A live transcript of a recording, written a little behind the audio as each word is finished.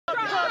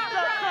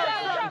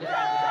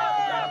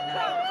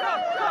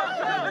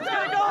Let's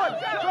get it going.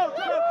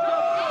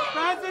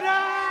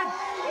 President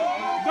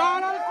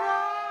Donald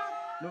Trump.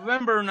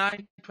 November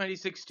 9,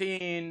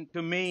 2016,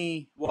 to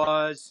me,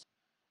 was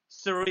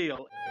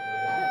surreal.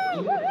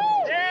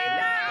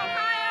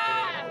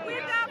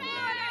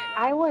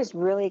 I was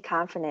really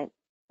confident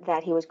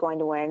that he was going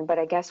to win, but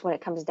I guess when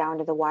it comes down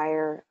to the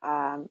wire,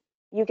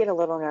 you get a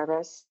little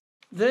nervous.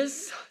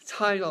 This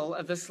title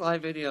of this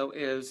live video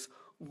is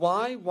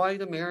Why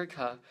White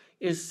America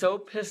is So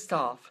Pissed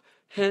Off,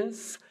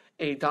 hence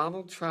a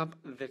Donald Trump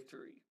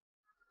victory.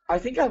 I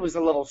think I was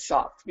a little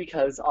shocked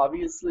because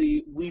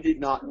obviously we did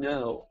not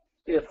know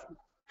if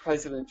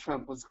President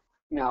Trump was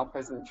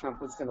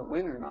going to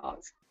win or not.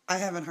 I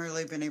haven't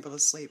hardly been able to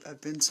sleep.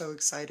 I've been so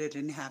excited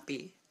and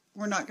happy.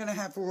 We're not going to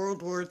have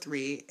World War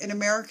III, and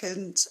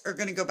Americans are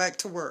going to go back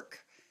to work.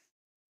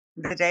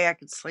 The day I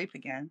could sleep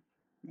again.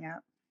 Yeah.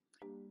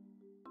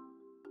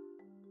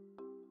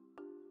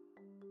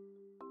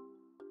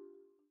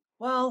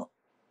 Well,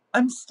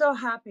 I'm still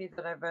happy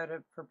that I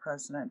voted for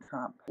President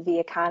Trump. The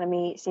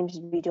economy seems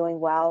to be doing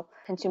well.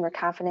 Consumer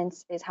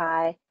confidence is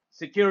high.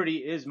 Security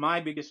is my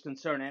biggest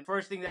concern. And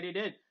first thing that he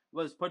did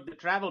was put the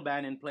travel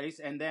ban in place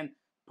and then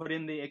put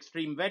in the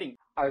extreme vetting.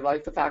 I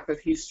like the fact that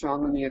he's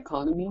strong on the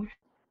economy.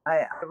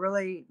 I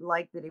really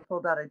like that he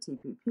pulled out of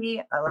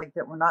TPP. I like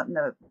that we're not in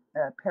the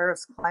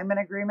Paris Climate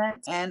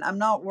Agreement. And I'm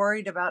not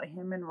worried about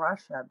him in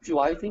Russia. Do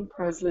I think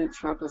President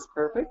Trump is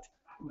perfect?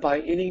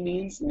 By any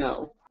means,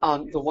 no.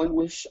 The one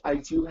wish I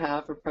do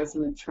have for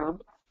President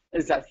Trump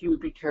is that he would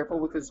be careful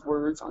with his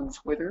words on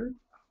Twitter.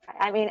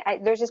 I mean,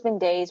 there's just been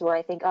days where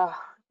I think, oh,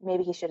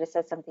 maybe he should have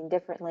said something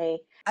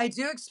differently. I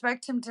do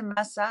expect him to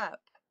mess up.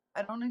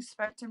 I don't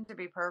expect him to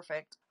be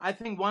perfect. I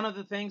think one of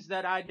the things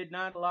that I did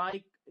not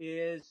like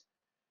is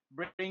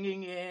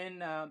bringing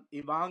in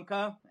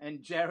Ivanka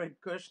and Jared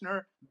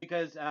Kushner,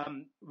 because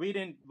we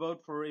didn't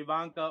vote for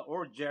Ivanka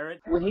or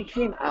Jared. When he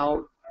came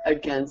out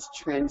against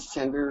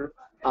transgender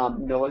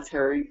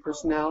military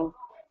personnel,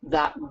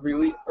 that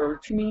really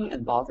irked me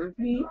and bothered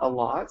me a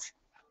lot.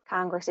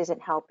 Congress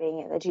isn't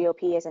helping, the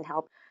GOP isn't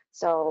helping,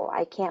 so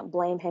I can't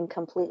blame him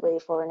completely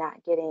for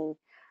not getting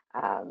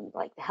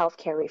like the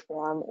healthcare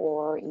reform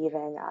or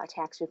even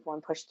tax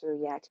reform pushed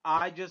through yet.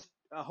 I just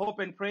hope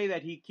and pray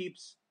that he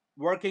keeps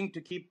working to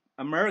keep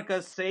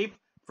America safe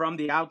from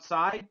the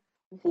outside.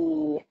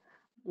 The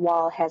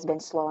wall has been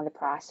slow in the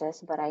process,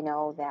 but I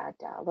know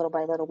that little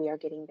by little we are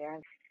getting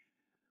there.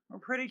 We're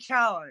pretty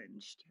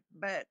challenged,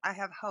 but I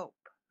have hope.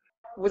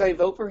 Would I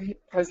vote for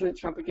President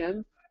Trump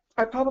again?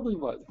 I probably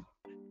would.